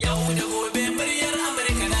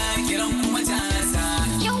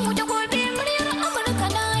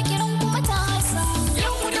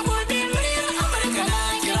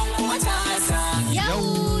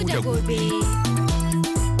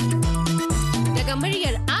daga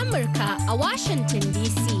muryar Amurka a Washington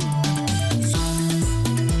DC.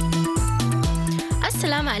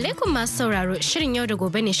 Assalamu alaikum masu sauraro, shirin yau da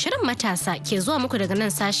gobe ne shirin matasa ke zuwa muku daga nan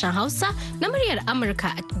sashen Hausa na muryar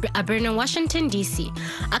Amurka a birnin Washington DC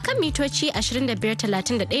akan mitoci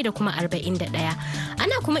 2531 da kuma 41.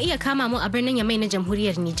 Ana kuma iya kama mu a birnin Yamai na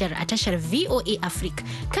Jamhuriyar Nijar a tashar VOA Africa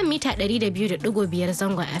kan mita 200.5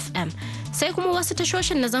 zangon FM. Sai kuma wasu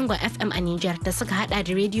tashoshin na zangon FM a Nijar da suka hada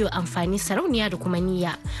da rediyo amfani sarauniya da kuma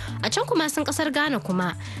niyya. A can kuma sun kasar Ghana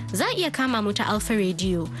kuma za a iya kama mu ta Alpha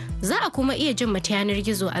Radio. Za a kuma iya jin mu ta yanar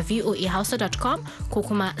gizo a voahausa.com ko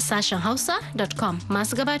kuma sashen hausa.com.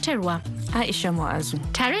 Masu gabatarwa Aisha Mu'azu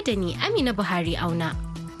tare da ni Amina Buhari Auna.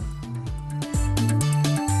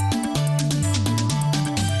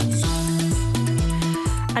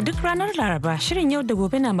 A duk ranar Laraba, shirin yau da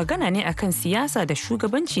gobe na magana ne akan siyasa da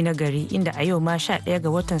shugabanci na gari, inda a yau ma 11 ga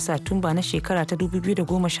watan Satumba na shekara ta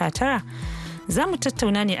 2019 za mu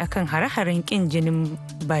tattauna ne akan hare-haren kin jinin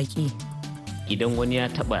baki. Idan wani ya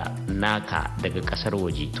taba naka daga kasar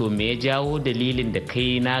waje, to me ya jawo dalilin da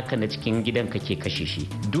kai naka na cikin gidan kake kashe shi?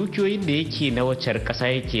 Dukiyoyin da yake na waccar kasa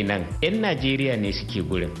yake nan, 'yan Najeriya ne suke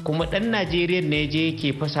gurin, kuma dan Najeriya ne je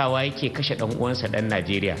yake fasawa yake kashe dan uwansa dan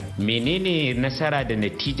Najeriya. Menene nasara da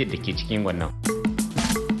natijar da ke cikin wannan?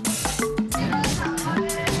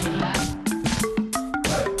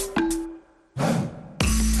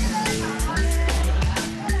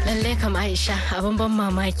 Kam Aisha, abin ban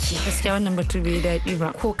mamaki. Gaskiya wannan batu bai daɗi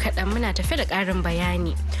ba. Ko kaɗan muna tafi da ƙarin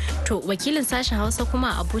bayani. To wakilin sashen Hausa kuma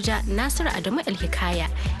a Abuja Nasiru Adamu Alhikaya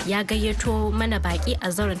ya gayyato mana baƙi a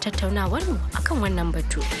zauren tattaunawar mu akan wannan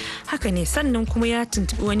batu. Haka ne, sannan kuma ya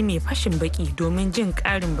tuntuɓi wani mai fashin baki domin jin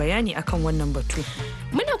ƙarin bayani akan wannan batu.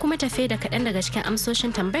 Muna kuma tafe da kaɗan daga cikin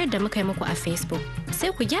amsoshin tambayar da muka yi muku a Facebook. Sai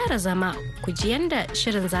ku gyara zama ku ji yanda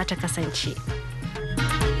shirin za ta kasance.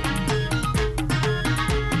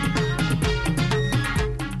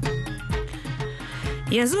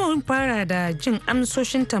 Yanzu mun fara da jin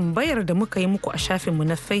amsoshin tambayar da muka yi muku a shafinmu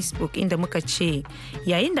na Facebook, inda muka ce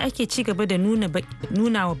yayin da ake ci gaba da nuna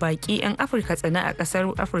wa baki 'yan Afirka tsana a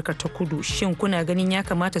kasar Afirka ta Kudu, shin kuna ganin ya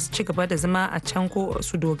kamata su ci gaba da zama a can ko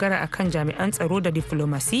su dogara akan jami'an tsaro da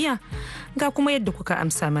diflomasiyya? Ga kuma yadda kuka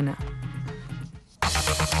amsa mana.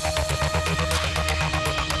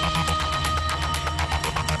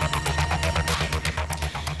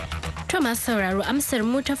 Masu sauraro, amsar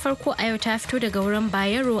mu ta farko a yau ta fito daga wurin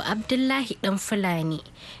Bayero Abdullahi dan Fulani,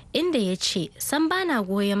 inda ya ce san bana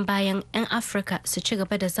goyon bayan 'yan Afirka su ci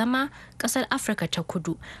gaba da zama kasar Afirka ta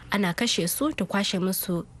Kudu ana kashe su da kwashe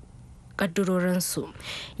musu kaddurorinsu,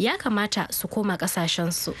 ya kamata su koma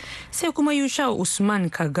kasashensu. Sai kuma Yusha Usman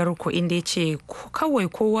Kagarko, inda ya ce kawai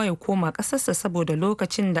kowa ya koma kasarsa saboda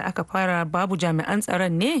lokacin da aka fara babu jami'an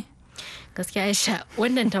tsaron ne. Gaskiya Aisha,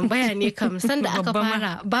 wannan tambaya ne kam sanda aka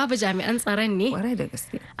fara babu jami'an tsaron ne. Kwarai da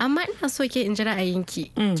gaske. Amma ina so ke in ji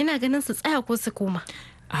ra'ayinki. Kina ganin su tsaya ko su koma?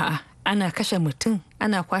 A'a, ana kashe mutum,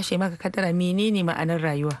 ana kwashe maka kadara, menene ma'anar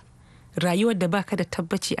rayuwa? Rayuwar da baka da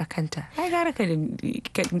tabbaci a kanta. Ai gara ka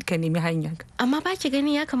nemi hanya. Amma ba ki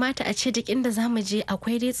gani ya kamata a ce duk inda zamu je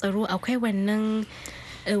akwai dai tsaro, akwai wannan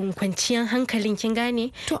kwanciyar hankalin, kin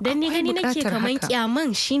gane? Dan ni gani nake kaman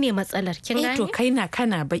kyaman shine matsalar, kin gane? To kai na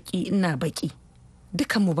kana baki, ina baki,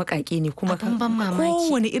 dukan mu bakake ne, kuma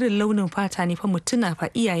kowane irin launin fata ne fa, mutuna fa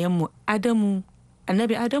iyayenmu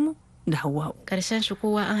annabi Adamu da Hawwa. Karshen shi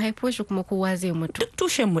kowa an haifo shi kuma kowa zai mutu. Duk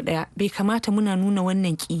tushen mu daya, bai kamata muna nuna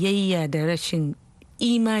wannan kiyayya da rashin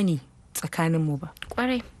imani tsakanin mu ba.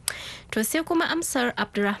 Kwarai. To sai kuma amsar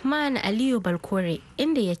Abdulrahman Aliyu Balkore,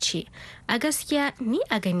 inda ya ce a gaskiya ni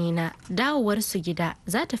a ganina dawowar su gida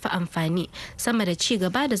za ta fi amfani sama da ci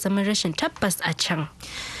gaba da zaman rashin tabbas a can.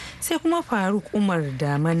 Sai kuma Faruk Umar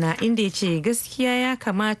Damana, inda ya ce gaskiya ya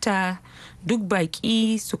kamata duk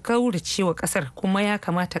baki su kaurace wa kasar, kuma ya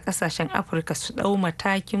kamata kasashen Afirka su dau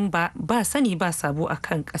matakin ba sani ba sabo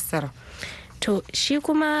akan kasar. To shi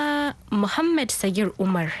kuma Muhammad Sagir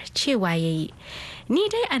Umar cewa yayi, ni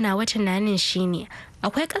dai a nawa tunanin shine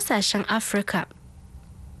akwai kasashen Afirka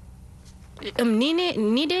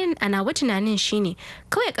ni dai a nawa tunanin shine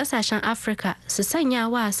kawai kasashen Afirka su sanya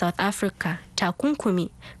wa South Africa takunkumi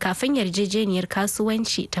kafin yarjejeniyar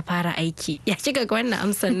kasuwanci ta fara aiki. Ya kika ga wannan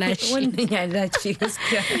amsar nashi? Wannan ya dace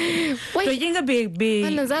gaskiya. To kin ga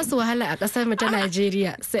wannan za su wahala a kasar mu ta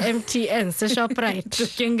Najeriya, su MTN, su Shoprite. To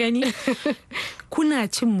kin gani? Kuna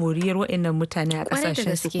cin moriyar waɗannan mutane a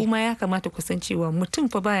kasashen su, kuma ya kamata ku san cewa mutum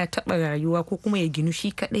fa baya taɓa rayuwa ko kuma ya ginu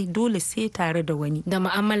shi kadai, dole sai tare da wani. Da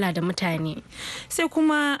mu'amala da mutane. Sai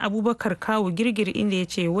kuma Abubakar Kawu Girgir, inda ya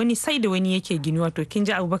ce wani sai da wani yake ginuwa. To kin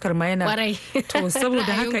ji Abubakar ma yana To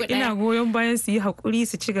saboda haka ina goyon bayan su yi haƙuri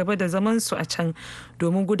su ci gaba da zaman su a can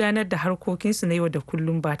domin gudanar da harkokinsu na yau da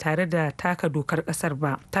kullum ba tare da take dokar ƙasar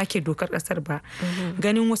ba.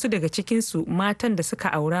 Ganin wasu daga cikinsu matan da suka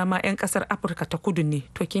aura ma 'yan ƙasar Afirka ta Kudu ne.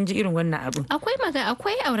 To kin ji irin wannan abin.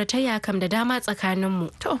 Akwai auratayya kam da dama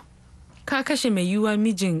tsakaninmu. To ka kashe mai yiwuwa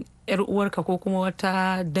mijin yar uwarka ko kuma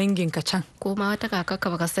wata danginka can ko ma wata kakarka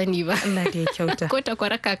baka sani ba. Allah da ya kyauta. Ko ta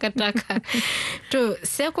kwara kakar taka. To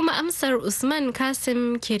sai kuma amsar Usman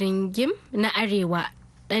Kasim Kiringim na Arewa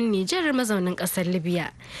dan Nijar mazaunin kasar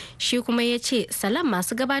Libya. Shi kuma ya ce salam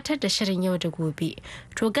masu gabatar da shirin yau da gobe.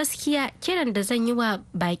 To gaskiya kiran da zan yi wa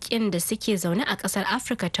bakin da suke zaune a kasar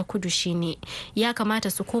Afirka ta Kudu shine ya kamata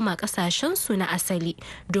su koma kasashensu na asali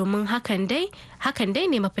domin hakan dai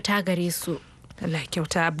ne mafita gare su. Allah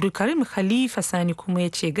kyauta. Abdulkarim Khalifa Sani kuma ya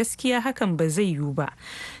ce gaskiya hakan ba zai yiwu ba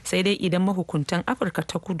sai dai idan mahukuntan Afirka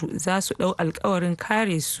ta Kudu za su ɗau alkawarin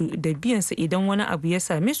kare su da biyan su idan wani abu ya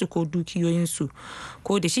same su ko dukiyoyinsu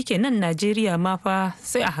ko da shike nan Najeriya ma fa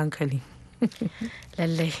sai a hankali.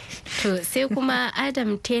 Lallai. To sai kuma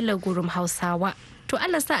Adam Taylor Gurum Hausawa. To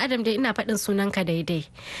Allah sa Adam dai ina faɗin sunanka daidai.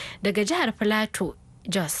 Daga jihar Plateau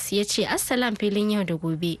Jos ya ce Assalam filin yau da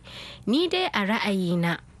gobe. Ni dai a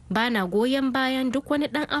ra'ayina bana goyon bayan duk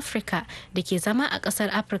wani dan Afirka da ke zama a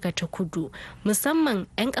kasar Afirka ta Kudu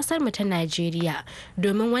musamman 'yan kasar mu ta Najeriya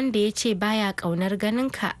domin wanda ya ce baya kaunar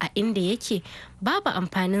ganinka a inda yake babu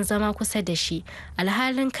amfanin zama kusa da shi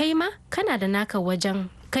alhalin kai ma kana da naka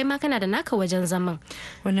wajen zaman.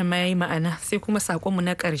 Wannan ma yayi ma'ana. Sai kuma sakonmu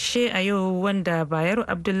na karshe a yau wanda Bayero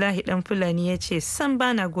Abdullahi dan Fulani ya ce san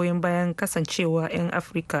bana goyon bayan kasancewa 'yan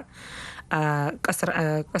Afirka a kasar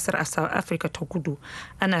South Africa ta Kudu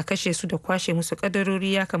ana kashe su da kwashe musu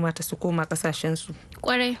kadarori ya kamata su koma kasashensu.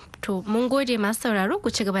 Kwarai, to mun gode masu sauraro ku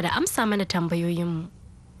ci gaba da amsa mana tambayoyinmu.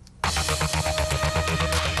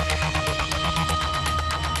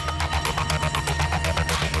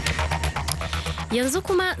 Yanzu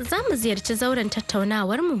kuma za mu ziyarci zauren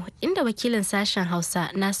tattaunawarmu inda wakilin sashen Hausa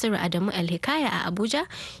Nasiru Adamu Alhikaya a Abuja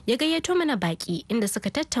ya gayyato mana baki inda suka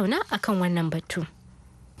tattauna akan wannan batu.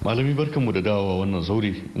 Malami barkanmu da dawowa wannan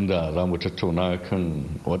zaure inda za mu tattauna kan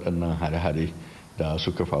waɗannan hare-hare da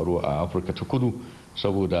suka faru a Afirka ta Kudu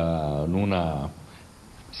saboda nuna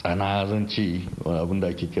tsanazanci abin da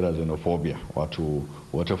ake kira xenophobia, wato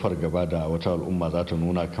wata fargaba da wata al'umma za ta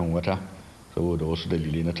nuna kan wata saboda wasu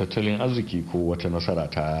dalilai na tattalin arziki ko wata nasara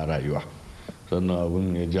ta rayuwa. Sannan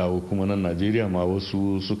abin ya jawo kuma nan Najeriya ma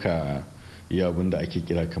wasu suka yi abin da ake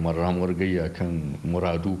kira kamar ramuwar gayya kan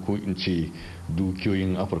muradu ko in ce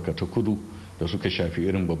dukiyoyin Afirka ta Kudu da suka shafi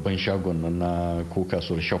irin babban shagon nan na ko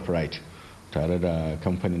kasuwar Shoprite tare da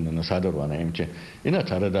kamfanin na sadarwa na MTN. Ina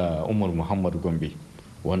tare da Umar Muhammad Gombe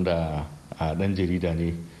wanda a dan jarida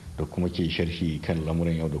ne da kuma ke sharhi kan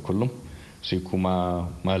lamuran yau da kullum, sai kuma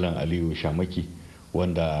Malam Aliyu Shamaki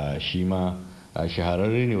wanda shi ma a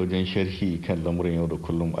shahararre ne wajen sharhi kan lamuran yau da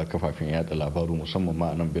kullum a kafafen yada labaru musamman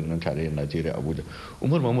ma a nan birnin tarayyar Najeriya Abuja.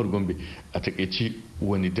 Umar Muhammad Gombe, a takaice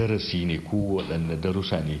wani darasi ne ko waɗanne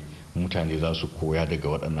darussa ne mutane za su koya daga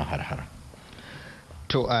waɗannan har-hara?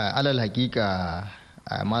 To alal hakika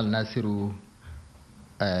Mal Nasiru,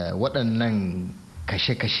 waɗannan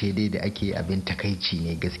kashe-kashe dai da ake abin takaici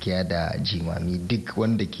ne gaskiya da jimami. Duk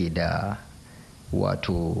wanda ke da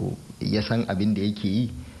wato ya san abin da yake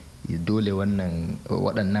yi dole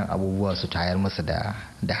waɗannan abubuwa su tayar masa da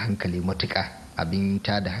hankali matuƙa, abin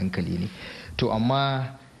ta da hankali ne. To amma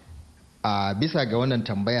a bisa ga wannan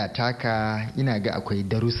tambaya taka ina ga akwai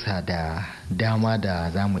darussa da dama da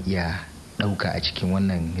za mu iya ɗauka a cikin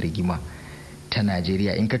wannan rigima ta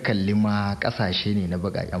Najeriya. In ka kalli ma ƙasashe ne na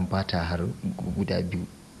baƙaƙen fata har guda biyu,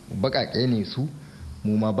 baƙaƙe ne su,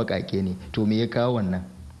 mu ma baƙaƙe ne. To me ya kawo wannan?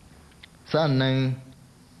 Sa'annan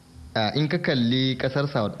in ka kalli kasar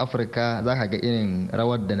South Africa za ka ga irin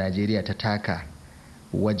rawar da Najeriya ta taka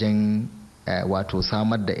wajen wato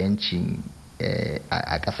samar da 'yanci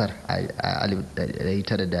a kasar a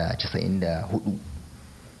 1994.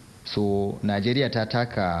 So Najeriya ta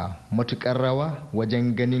taka matukar rawa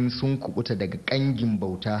wajen ganin sun kubuta daga kangin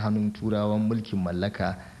bauta hannun turawan mulkin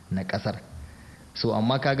mallaka na kasar. So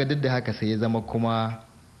amma kaga duk da haka sai ya zama kuma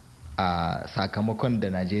a sakamakon da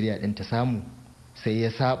Najeriya din ta samu sai ya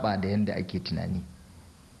saba da yadda ake tunani.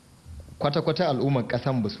 Kwata-kwata al'ummar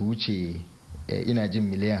kasan ba su wuce ina jin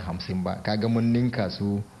miliyan 50 ba, kaga mun ninka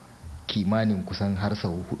su kimanin kusan har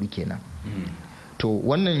sau 4 kenan. To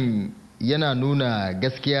wannan yana nuna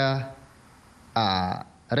gaskiya a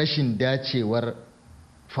rashin dacewar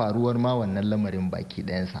faruwar ma wannan lamarin baki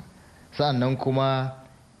ɗayansa. Sa'annan kuma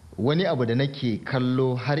wani abu da nake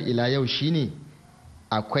kallo har ila yau shine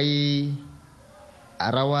akwai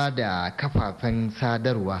rawa da kafafen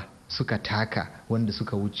sadarwa suka taka wanda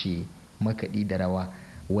suka wuce makaɗi da rawa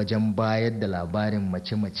wajen bayar da labarin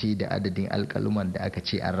mace-mace da adadin alkaluman da aka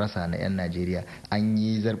ce an rasa na 'yan Najeriya. An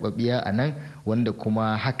yi zarbabiya a nan wanda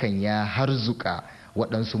kuma hakan ya harzuka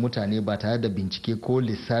waɗansu mutane ba tare da bincike ko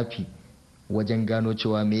lissafi wajen gano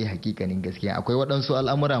cewa me hakikanin gaskiya. Akwai waɗansu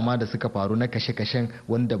al'amura ma da suka faru na kashe-kashen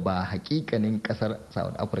wanda ba hakikanin ƙasar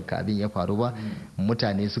South Africa abin ya faru ba.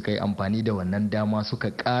 Mutane suka yi amfani da wannan dama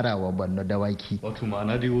suka ƙara wa Borno dawaki. Wato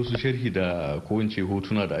ma'ana dai wasu sharhi da ko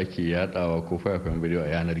hotuna da ake yadawa ko fayafayen bidiyo a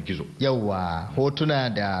yanar gizo. Yawwa, hotuna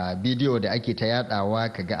da bidiyo da ake ta yadawa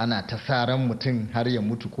kaga ana ta saran mutum har ya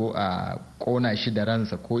mutu ko a kona shi da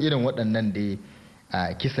ransa ko irin waɗannan da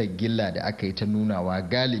a kisan gilla da aka yi ta nunawa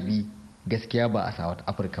galibi gaskiya ba a South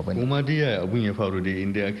Africa ba ne. Kuma dai yaya abun ya faru dai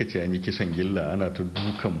inda aka ce an yi kisan gilla ana ta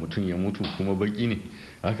dukan mutum ya mutu kuma baki ne.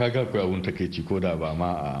 Aka ga akwai abun takaici ko da ba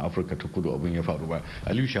ma a Afirka ta kudu abun ya faru ba.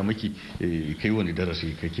 Aliyu Shamaki kai wani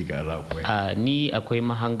darasi kake ga za a ni akwai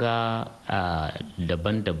mahanga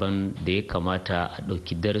daban-daban da ya kamata a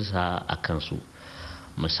ɗauki darsa a kansu,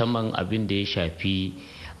 musamman abin da ya shafi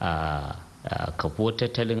kafo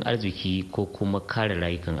tattalin arziki ko kuma kare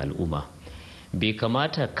rayukan al'umma. Bai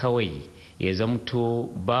kamata kawai ya zamto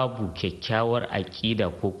babu kyakkyawar aƙida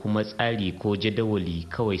ko kuma tsari ko jadawali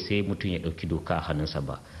kawai sai mutum ya ɗauki doka a hannunsa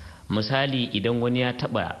ba. Misali, idan wani ya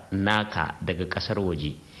taɓa naka daga ƙasar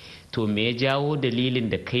waje, to me ya jawo dalilin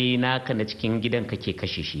da kai naka na cikin gidan kake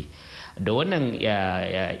kashe shi? Da wannan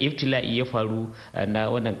iftila'i ya faru na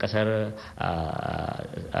wannan kasar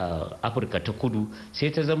Afirka ta kudu, sai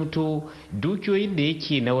ta zamto dukiyoyin da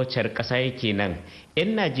yake na waccar kasa yake nan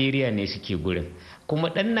 'yan Najeriya ne suke gurin, kuma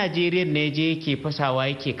dan Najeriya ne je yake fasawa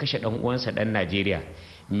yake kashe dan uwansa dan Najeriya.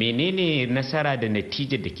 Menene nasara da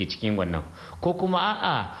natijar da ke cikin wannan? Ko kuma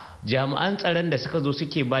a'a, jami'an tsaron da suka zo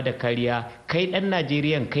suke ba da kariya, kai dan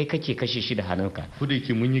Najeriyan kai kake kashe shi da hannunka. Ku da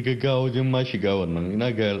yake mun yi gaggawa wajen ma shiga wannan,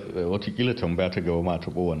 ina ga watakila tambaya ta gaba ma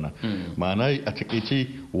taɓo wannan. Ma'ana a takaice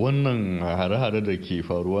wannan hare-hare da ke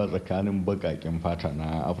faruwa tsakanin baƙaƙen fata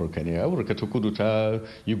na Afirka ne. Afirka ta kudu ta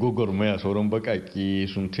yi gwagwarmaya, sauran baƙaƙe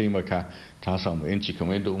sun taimaka ta samu yanci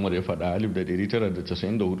kamar yadda Umar ya faɗa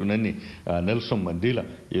 1994 nan ne Nelson Mandela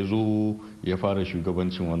ya zo ya fara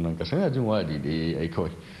shugabancin wannan ƙasa. Yana jin wa'adi da ya yi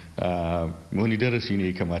kawai. Wani darasi ne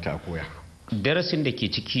ya kamata a koya? Darasin da ke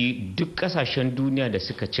ciki, duk kasashen duniya da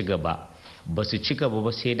suka ci gaba ba su ci gaba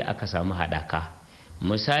ba sai da aka samu haɗaka.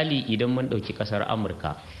 Misali, idan mun ɗauki ƙasar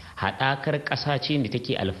Amurka, haɗakar ƙasa ce da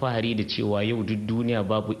take alfahari da cewa yau duk duniya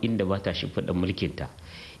babu inda ba ta shimfiɗa mulkinta.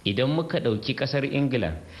 Idan muka ɗauki ƙasar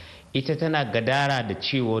Ingila, ita tana gadara da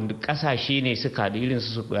cewa kasashe ne suka haɗu irin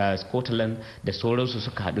su Scotland da sauransu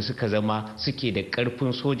suka haɗu suka zama suke da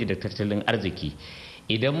ƙarfin soji da tattalin arziki.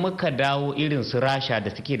 Idan muka dawo irin su Rasha da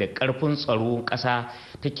take da ƙarfin tsaron ƙasa,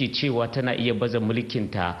 take cewa tana iya baza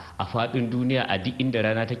mulkinta a faɗin duniya a duk inda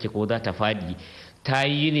rana take ko za ta faɗi, ta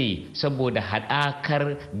yi ne saboda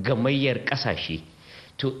haɗakar gamayyar ƙasashe.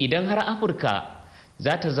 To idan har Afirka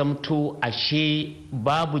za ta zamto ashe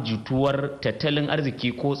babu jituwar tattalin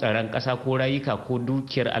arziki ko tsaron ƙasa ko rayuka ko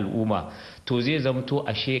dukiyar al'umma, to zai zamto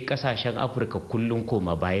ashe ƙasashen Afirka kullum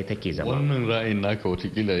koma baya take zama. Wannan ra'ayin naka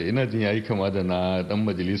watakila ina jin yayi kama da na dan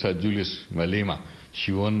majalisa Julius Malema,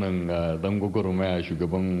 shi wannan dan gwagwarmaya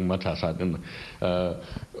shugaban matasa din.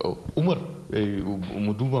 Umar,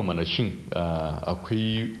 mu duba mana shin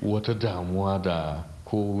akwai wata damuwa da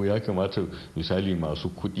ko ya kamata misali masu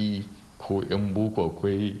kuɗi ko 'yan boko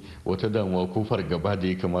akwai wata damuwa ko fargaba da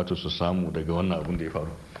ya kamata su samu daga wannan abin da ya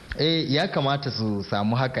faru? Ya kamata su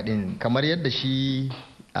samu haka din, kamar yadda shi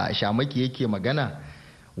Shamaki yake magana.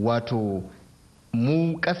 Wato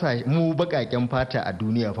mu bakaken fata a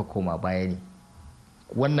duniya fa koma baya ne,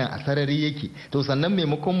 wannan a sarari yake. To sannan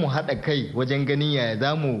maimakon mu haɗa kai wajen ganin yaya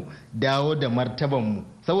za mu dawo da martabanmu,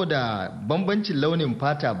 saboda bambancin launin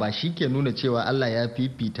fata ba shi ke nuna cewa Allah ya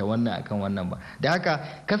fifita wannan akan wannan ba. Da haka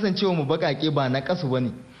kasancewa mu baƙaƙe ba na ƙasu ba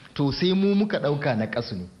ne, to sai mu muka ɗauka na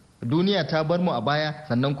ƙasu ne. Duniya ta bar mu a baya,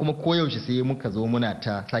 sannan kuma koyaushe sai muka zo muna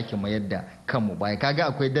ta sake mayar da kanmu baya. Kaga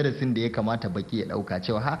akwai darasin da ya kamata baki ya ɗauka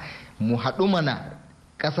cewa mu haɗu mana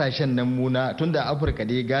kasashen nan muna, tunda Afirka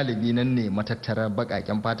dai galibi nan ne matattarar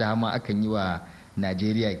bakaken fata, amma akan yi wa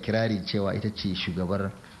Najeriya kirari cewa ita ce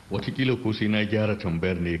shugabar. Watakila ko sai na gyara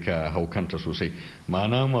tambayar ne ka haukanta sosai.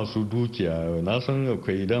 Ma'ana masu dukiya, na san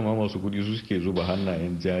akwai dama masu kudi su suke zuba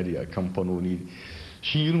hannayen jari a kamfanoni.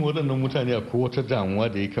 Shi irin waɗannan mutane akwai wata damuwa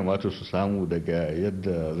da ya kamata su samu daga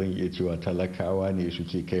yadda zan iya cewa talakawa ne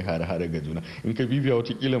suke kai hare-hare ga juna? In ka bibiya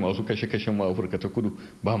watakila masu kashe-kashen ma Afirka ta kudu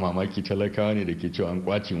ba mamaki talakawa ne da ke cewa an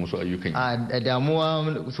kwace musu ayyukan. A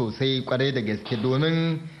damuwa sosai kwarai da gaske,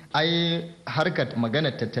 domin ai harkar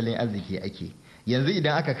maganar tattalin arziki ake. Yanzu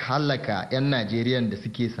idan aka halaka 'yan Najeriya da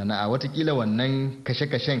suke sana'a, watakila wannan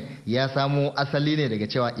kashe-kashen ya samo asali ne daga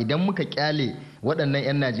cewa idan muka kyale waɗannan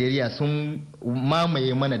 'yan Najeriya sun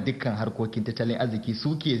mamaye mana dukkan harkokin tattalin arziki,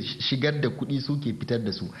 suke shigar da kuɗi suke fitar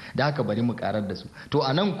da su, da haka bari mu karar da su. To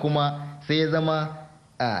a nan kuma sai ya zama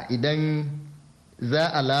idan za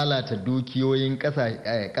a lalata dukiyoyin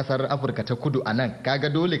kasar Afirka ta kudu a nan, kaga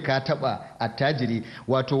dole ka taba attajiri.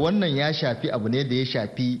 Wato wannan ya shafi abu ne da ya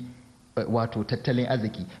shafi wato tattalin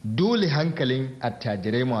arziki. Dole hankalin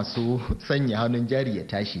attajirai masu sanya hannun jari ya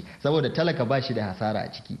tashi, saboda talaka ba shi da hasara a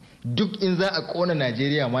ciki. Duk in za a kona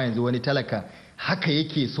Najeriya ma yanzu wani talaka haka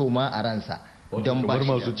yake so ma a ransa. Don ba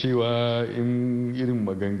masu cewa in irin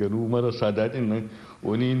maganganu marasa daɗin nan,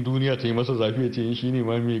 wani duniya ta yi masa zafi ya ce shi ne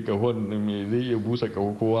ma mai kahon mai zai iya busa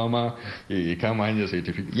kaho, kowa ma ya kama hanyar sai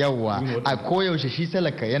tafi. Yawwa, a koyaushe shi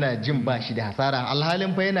talaka yana jin ba shi da hasara,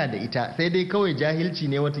 alhalin fa yana da ita, sai dai kawai jahilci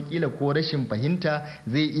ne watakila ko rashin fahimta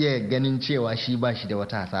zai iya ganin cewa shi ba shi da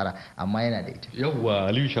wata hasara, amma yana da ita. Yawwa,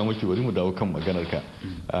 Aliyu Shamaki, bari mu dawo kan maganar ka.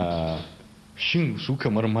 Shin su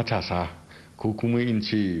kamar matasa, ko kuma in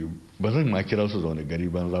ce ba zan ma kira su zaune gari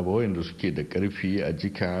banza ba, wayanda suke da karfi a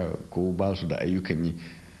jika ko ba su da ayyukan yi,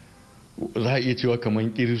 za a iya cewa kamar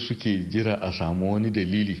kiri suke jira a samu wani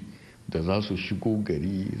dalili da za su shigo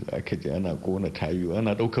gari, aka ji ana kona tayu,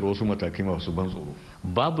 ana daukar wasu matakai masu ban tsoro.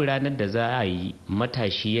 Babu ranar da za a yi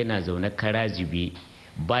matashi yana zaune kara zube,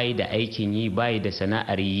 bayi da aikin yi, bayi da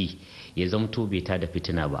sana'ar yi, ya zamto bai ta da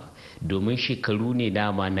fitina ba, domin shekaru ne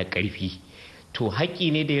dama na karfi. To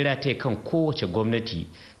haƙƙi ne da ya rataye kan kowace gwamnati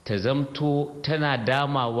ta zamto tana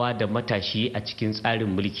damawa da matashi a cikin tsarin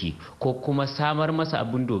mulki, ko kuma samar masa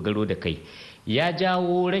abin dogaro da kai. Ya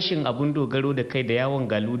jawo rashin abin dogaro da kai da yawon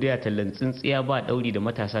galudiya tallan tsintsiya ba ɗauri da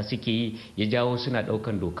matasa suke yi, ya jawo suna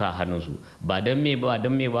ɗaukan doka a hannunsu. Ba don me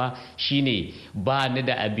ba shine ba ni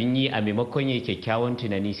da abin yi, a maimakon ya kyakkyawan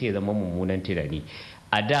tunani sai ya zama mummunan tunani.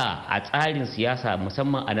 A da a tsarin siyasa,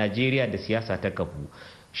 musamman a Najeriya da siyasa ta kafu,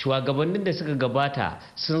 shugabannin da suka gabata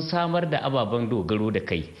sun samar da ababen dogaro da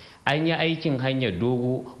kai. An yi aikin hanyar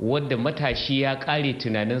dogo wadda matashi ya kare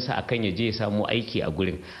tunaninsa akan ya je ya samu aiki a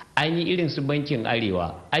gurin. An yi irin su bankin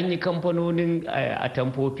Arewa, an yi kamfanonin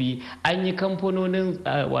atamfofi, an yi kamfanonin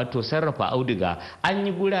wato sarrafa auduga, an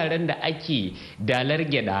yi guraren da ake dalar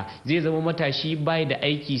gyada. Zai zama matashi bai da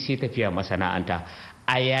aiki sai tafiya masana'anta.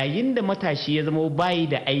 A yayin da matashi ya zama bayi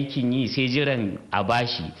da aikin yi sai jiran a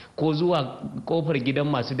bashi ko zuwa kofar gidan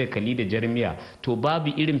masu dakali da jarmiya, to babu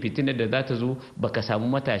irin fitinar da za ta zo baka samu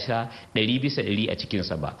matasha 100% a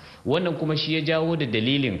cikinsa ba. Wannan kuma shi ya jawo da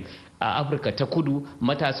dalilin a Afirka ta kudu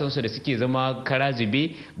matasansu da suke zama kara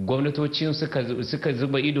zube, gwamnatocin suka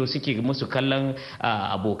zuba ido, suke musu kallon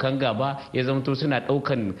abokan gaba, ya zamto suna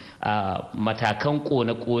daukan matakan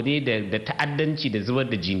kone-kone da ta'addanci da zubar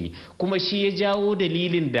da jini. Kuma shi ya jawo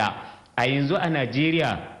dalilin da a yanzu a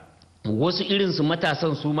Najeriya wasu irinsu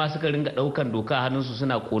matasan su ma suka ringa daukan doka a hannunsu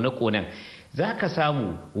suna kone-konen. Za ka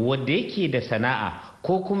samu wanda yake da sana'a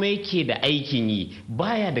ko kuma yake da aikin yi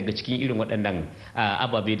baya daga cikin irin waɗannan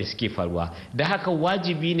ababe da suke faruwa. Da haka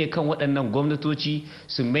wajibi ne kan waɗannan gwamnatoci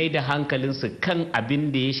su mai da hankalinsu kan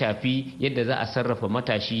abin da ya shafi yadda za a sarrafa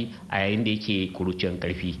matashi a yayin da yake kuruciyar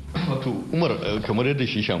ƙarfi. Wato Umar, kamar yadda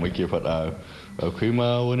shi Shama ke faɗa, akwai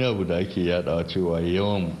ma wani abu da ake yadawa cewa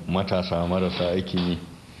yawan matasa marasa aikin yi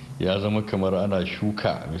ya zama kamar ana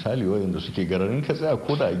shuka. Misali wayanda suke gararin ka tsaya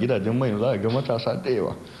ko da a gidajen mai za a ga matasa da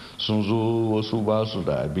yawa sun zo, wasu ba su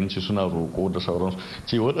da abinci suna roƙo da sauransu.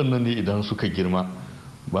 Ce waɗannan ne idan suka girma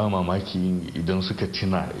ba mamaki idan suka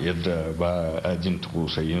tina yadda ba a jin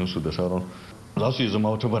tausayinsu da sauran, za su yi zama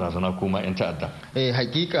wata barazana ko ma 'yan ta'adda.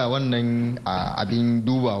 Hakika wannan abin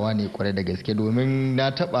dubawa ne kwarai da gaske, domin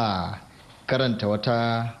na taɓa karanta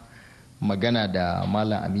wata magana da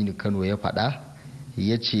Malam Aminu Kano ya faɗa.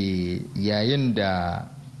 Ya ce yayin da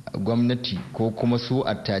gwamnati ko kuma su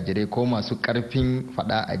attajirai ko masu karfin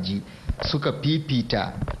fada aji suka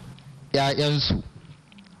fifita 'ya'yansu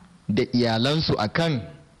da iyalansu akan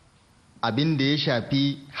abin da ya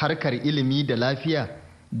shafi harkar ilimi da lafiya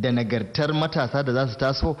da nagartar matasa da za su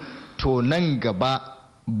taso, to nan gaba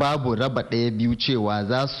babu raba ɗaya biyu cewa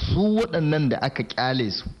za su waɗannan da aka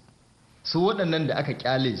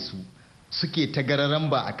kyale su suke ta gararan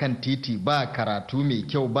ba a kan titi, ba karatu mai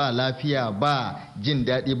kyau, ba lafiya, ba jin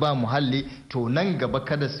daɗi, ba muhalli, to nan gaba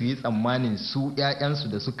kada su yi tsammanin su 'ya'yansu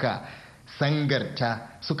da suka sangarta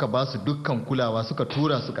suka ba su dukkan kulawa suka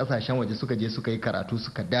tura su kasashen waje suka je suka yi karatu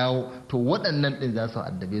suka dawo, to waɗannan ɗin za su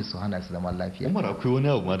addabe su hana su zaman lafiya. Umar, akwai wani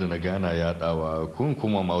abu ma da na gana yaɗawa kun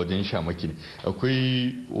kuma ma wajen shamaki ne,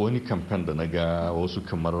 akwai wani kamfen da na ga wasu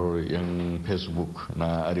kamar yan Facebook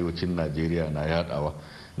na arewacin Najeriya na yaɗawa,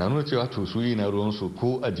 na nuna cewa to su yi na ruwansu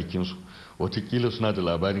ko a jikinsu watakila suna da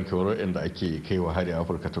labarin kamar yadda ake kaiwa hari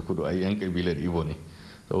Afirka ta Kudu ai yan kabilar Igbo ne,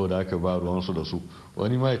 saboda haka ba ruwansu da su.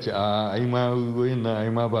 Wani ma ya ce a ai ma wayin nan ai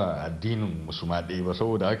ma ba addinin musu ma ɗaya ba,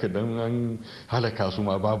 saboda haka dan an halaka su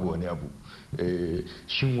ma babu wani abu.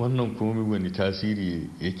 Shin wannan kuma wani tasiri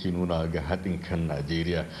yake nuna ga haɗin kan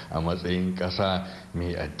Najeriya a matsayin ƙasa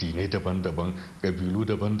mai addinai daban-daban, ƙabilu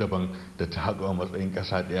daban-daban da ta haɗu a matsayin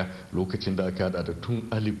ƙasa ɗaya lokacin da aka haɗa da tun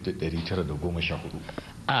 1914?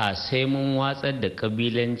 A sai mun watsar da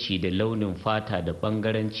ƙabilanci da launin fata da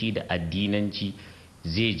ɓangaranci da addinanci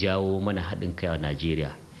zai jawo mana haɗin kai a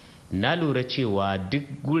Najeriya. Na lura cewa duk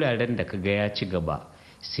guraren da kaga ya ci gaba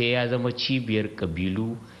sai ya zama cibiyar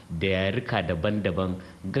ƙabilu da yarika daban-daban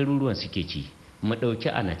garuruwan suke ci. Mu ɗauki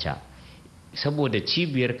Anacha, saboda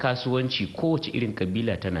cibiyar kasuwanci kowace irin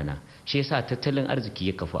ƙabila tana na, shi yasa tattalin arziki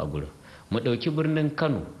ya kafu a gurin. Mu ɗauki birnin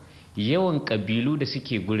Kano, yawan ƙabilu da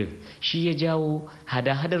suke gurin shi ya jawo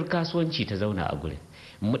hada-hadar kasuwanci ta zauna a gurin.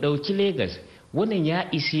 Mu ɗauki Legas, wannan ya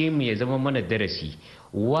ise mu ya zama mana darasi.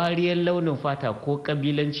 Wariyar launin fata ko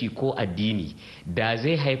kabilanci ko addini da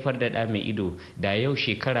zai haifar da ɗa mai ido da yau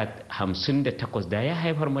shekara 58 da ya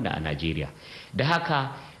haifar mana a Najeriya. Da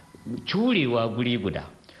haka curewa guri guda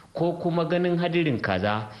ko kuma ganin hadirin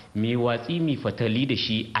kaza mai watsi mai fatali da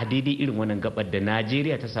shi a daidai irin wannan gabar da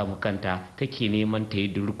Najeriya ta samu kanta take neman ta yi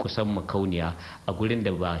durkusan makauniya a gurin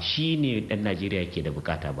da ba shi ne ɗan Najeriya ke da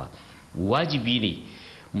bukata ba. Wajibi ne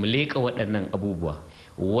mu leƙa waɗannan abubuwa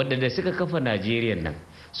waɗanda suka kafa Najeriya nan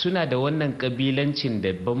suna da wannan kabilancin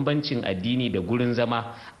da bambancin addini da gurin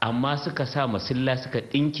zama, amma suka sa masilla suka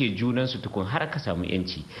ɗinke junansu tukun har ka samu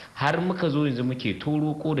yanci, har muka zo yanzu muke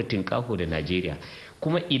toroko da tinkaho da Najeriya.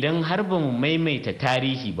 Kuma idan har ba mu maimaita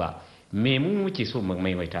tarihi ba, me mu muke so mu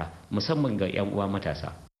maimaita, musamman ga 'yan uwa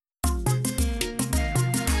matasa.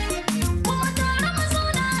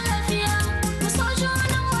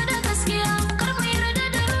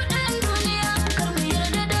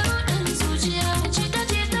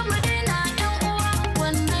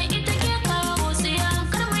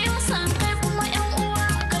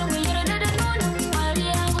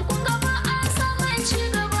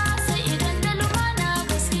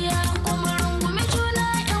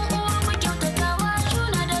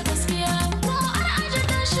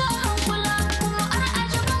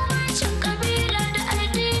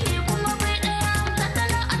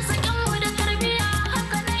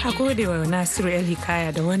 gode wa Nasiru El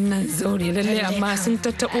Hikaya da wannan zaure lalle amma sun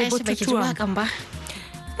tattaɓo batutuwa.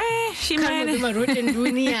 Shi ma yana rudin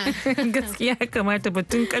duniya gaskiya kamata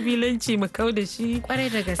batun kabilanci mu kau da shi, kwarai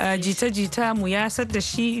da gaske jita-jita mu yasar da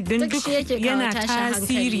shi don duk yana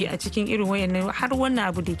tasiri a cikin irin wayannan, har wannan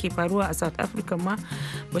abu da ke faruwa a South Africa ma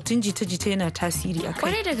batun jita-jita yana tasiri a kai,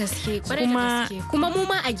 kwarai da gaske kuma mu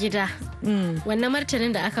ma a gida wannan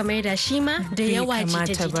martanin da aka maida shi ma da yawa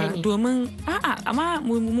jita-jita ne, domin amma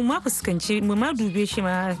mu ma fuskanci mu ma dube shi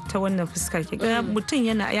ma ta wannan fuska ke ga mutum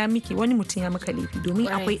yana ya miki wani mutum ya maka laifi domin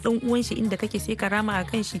akwai dan uwan shi inda kake sai ka rama a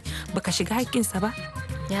kan shi baka shiga haƙƙinsa ba,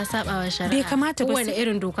 ya saba wa shari'a, bai kamata ba, wani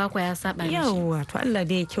irin doka ko ya saba mishi. Yawwa, to Allah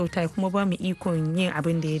dai ya kyauta kuma ba mu ikon yin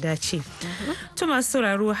abin da ya dace. To masu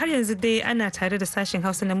sauraro har yanzu dai ana tare da sashen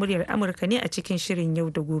Hausa na muryar Amurka ne a cikin shirin Yau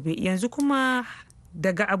da Gobe. Yanzu kuma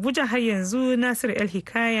daga Abuja har yanzu Nasiru El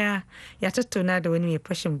Hikaya ya tattauna da wani mai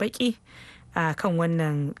fashin baki a kan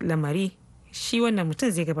wannan lamari. Shi wannan mutum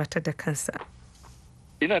zai gabatar da kansa.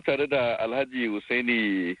 Ina tare da Alhaji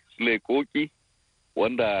Husaini Koki,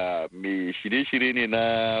 wanda mai shirye-shirye ne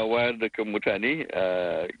na wayar da kan mutane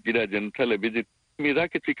a gidajen talabijin. Me za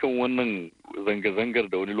ka ci kan wannan zanga-zangar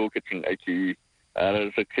da wani lokacin ake yi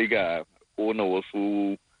a kai ga kona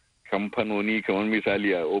wasu kamfanoni, kamar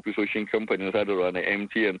misali a ofisoshin kamfanin sadarwa na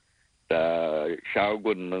MTN da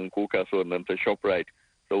shagon nan ko kasuwar nan ta ShopRite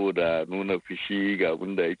saboda nuna fushi ga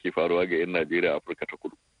abin da yake faruwa ga 'yan Najeriya a Afirka ta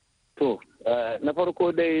Kudu? To, na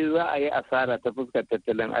farko dai za a yi asara ta fuskar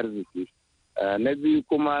tattalin arziki. Na biyu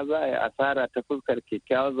kuma za a yi asara ta fuskar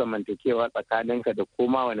kyakkyawar zamantakewa tsakaninka da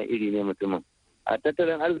koma wani iri ne mutumin. A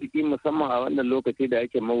tattalin arziki musamman a wannan lokaci da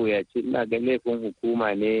ake mawuyaci, ina ga laifin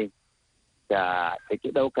hukuma ne da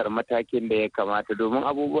take ɗaukar matakin da ya kamata, domin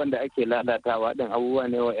abubuwan da ake lalatawa ɗin abubuwa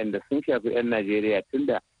ne waɗanda sun shafi 'yan Najeriya,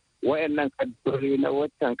 tunda waɗannan kaddarori na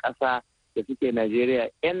waccan ƙasa da suke Najeriya,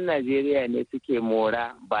 'yan Najeriya ne suke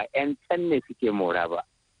mora ba 'yan can ne suke mora ba.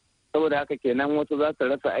 saboda haka kenan wasu za su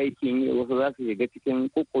rasa aikin yi, wasu za su shiga cikin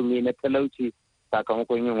kukumi na talauci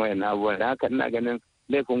sakamakon yin wayan abubuwan. Da haka ina ganin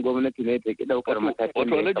laifin gwamnati ne ta ki daukar matakin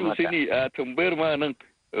da ya kamata. Wato a tambayar ma nan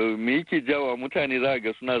me yake jawa mutane za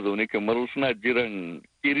ga suna zaune kamar suna jiran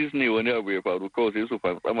iris ne wani abu ya faru kawai sai su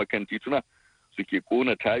fantsama kan tituna suke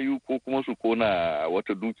kona tayu ko kuma su kona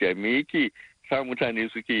wata dukiya. Me yake sa mutane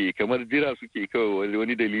suke kamar jira suke kawai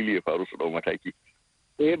wani dalili ya faru su dau mataki?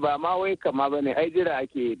 Ba ma wai kama ba ne, ai jira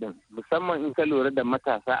ake yi din, musamman in ka lura da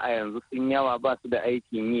matasa a yanzu sun yawa ba su da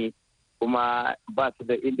aikin yi kuma ba su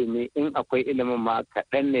da ilimi, in akwai ilimin ma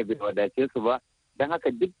kaɗan ne bai wadace su ba. Don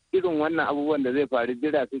haka duk irin wannan abubuwan da zai faru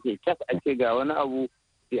jira suke kyas a ce ga wani abu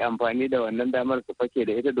su amfani da wannan damar su fake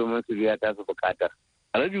da ita domin su biya ta su bukatar.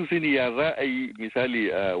 Alhaji Husaini, ya za a yi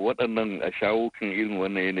misali a waɗannan a shawo kan irin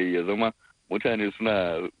wannan yanayi ya zama mutane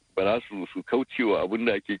suna ba za su kaucewa abin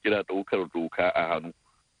da ake kira ɗaukar doka a hannu?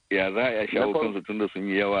 Ya za a shawo kansu tunda sun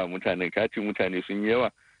yi yawa, mutane sun yi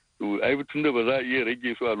yawa, to ai tunda ba za a iya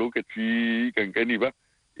rage su a lokaci kankani ba,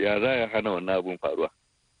 ya za a hana wannan abun faruwa?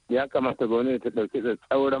 Ya kamata gwamnati ta ɗauki da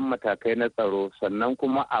tsauran matakai na tsaro, sannan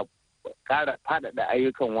kuma a ƙara faɗaɗa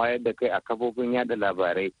ayyukan wayar da kai a kafofin yada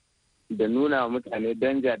labarai da nuna wa mutane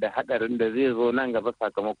danja da haɗarin da zai zo nan gaba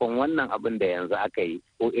sakamakon wannan abin da yanzu aka yi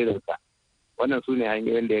ko irinsa. Wannan su ne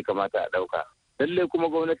hanyoyin da ya kamata a ɗauka. Lallai kuma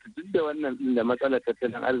gwamnati duk da wannan din da matsalar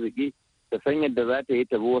tattalin arziki ta san yadda za ta yi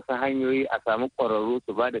ta bi wasu hanyoyi a samu ƙwararru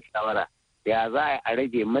su ba da shawara ya za a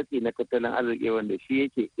rage matsi na tattalin arziki wanda shi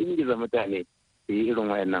yake ingiza mutane su yi irin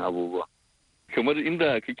wayannan abubuwa. Kamar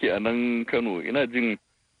inda kake a nan Kano, ina jin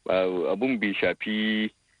abun bai shafi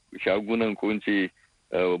shagunan ko in ce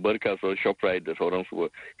babbar kasuwar Shoprite da sauransu ba.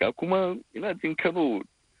 Ga kuma ina jin Kano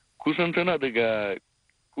kusan tana daga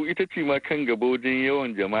ko ita ce ma kan gaba wajen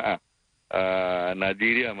yawan jama'a a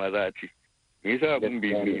Najeriya ma za a ce. Me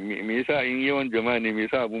yasa in yawan jama'a ne me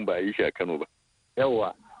yasa abun ba a yi shi a Kano ba?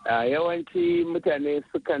 Yawwa, yawanci mutane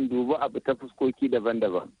sukan dubi abu ta fuskoki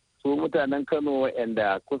daban-daban. Su mutanen Kano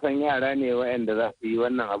waɗanda kusan yara ne waɗanda za su yi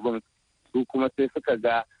wannan abun, su kuma sai suka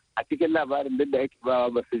ga a cikin labarin duk da ake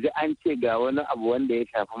bawa ba su ji an ce ga wani abu wanda ya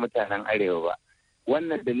shafi mutanen Arewa ba.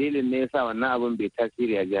 Wannan dalilin ne yasa wannan abun bai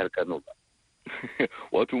tasiri a jihar Kano ba.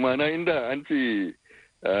 Wato mana inda an ce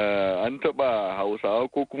an taɓa Hausawa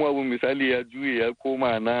ko kuma abu misali ya juye ya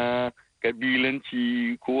koma na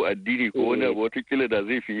kabilanci ko addini ko wani abu watakila da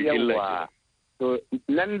zai fi illa. To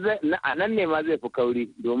nan ne ma zai fi kauri,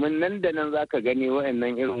 domin nan da nan za ka gani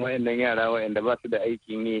wa'annan irin wa'annan yara wa'anda ba su da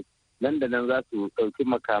aikin yi, nan da nan za su ɗauki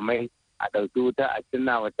makamai a ɗauki wuta a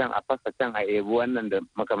cinna wa can a fasa can a ebi wannan da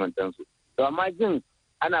makamantansu. To amma jin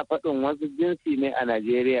ana faɗin wasu jinsi ne a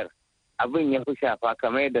Najeriya abin ya fi shafa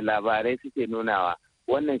kamar yadda labarai suke nunawa.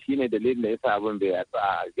 Wannan shine dalilin da yasa abin bai yatsu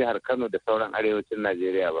a jihar Kano da sauran arewacin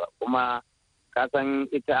Najeriya ba. Kuma ka san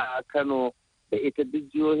ita Kano da ita duk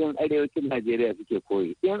jihohin arewacin Najeriya suke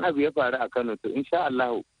koyi. In abu ya faru a Kano to insha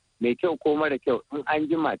Allah mai kyau ko mara kyau in an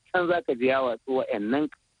jima can zaka ji ya watsu wa'annan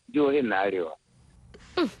jihohin na arewa.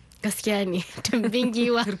 Gaskiya ne, tumbin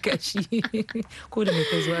giwa. Karkashi. Ko da mai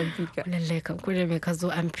ka zo an fika. Lallai kan ko da mai ka zo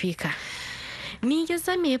an fika. Ni ya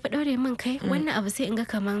san me ya fi ɗaure min kai, wannan abu sai in ga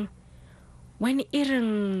kaman wani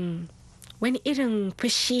irin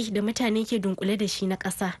fushi da mutane ke dunkule da shi na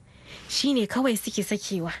ƙasa shine kawai suke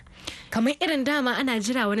sakewa. Kamar irin dama ana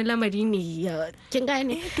jira wani lamari ne, kin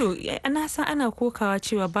gane? To ana san ana kokawa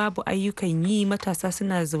cewa babu ayyukan yi, matasa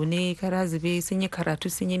suna zaune kara zube, sun yi karatu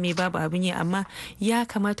sun yi mai babu abin yi, amma ya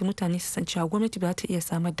kamata mutane su san cewa gwamnati ba ta iya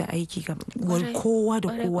samar da aiki ga kowa da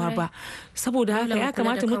kowa ba. Saboda haka ya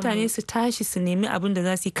kamata mutane su tashi su nemi abin da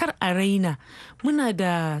za su yi, kar a raina. Muna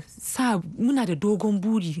da dogon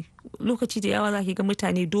buri. Lokaci da yawa za ki ga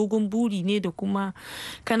mutane dogon buri ne da kuma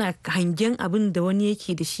kana hangen abin da wani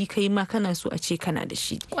yake da shi kai ma kana so a ce kana da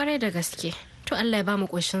shi. Kwarai da gaske. To Allah ya ba mu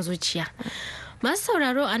ƙoshin zuciya. Masu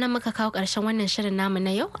sauraro a nan muka kawo ƙarshen wannan shirin namu na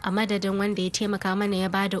yau, a madadin wanda ya taimaka mana ya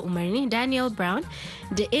bada umarni Daniel Brown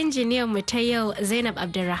da injiniyan mu ta yau Zainab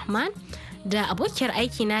Abdulrahman da abokiyar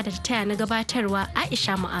aiki na da ta taya na gabatarwa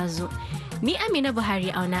Aisha Mu'azu. Ni Amina Buhari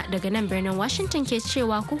auna daga nan birnin Washington ke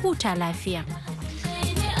cewa ku huta lafiya.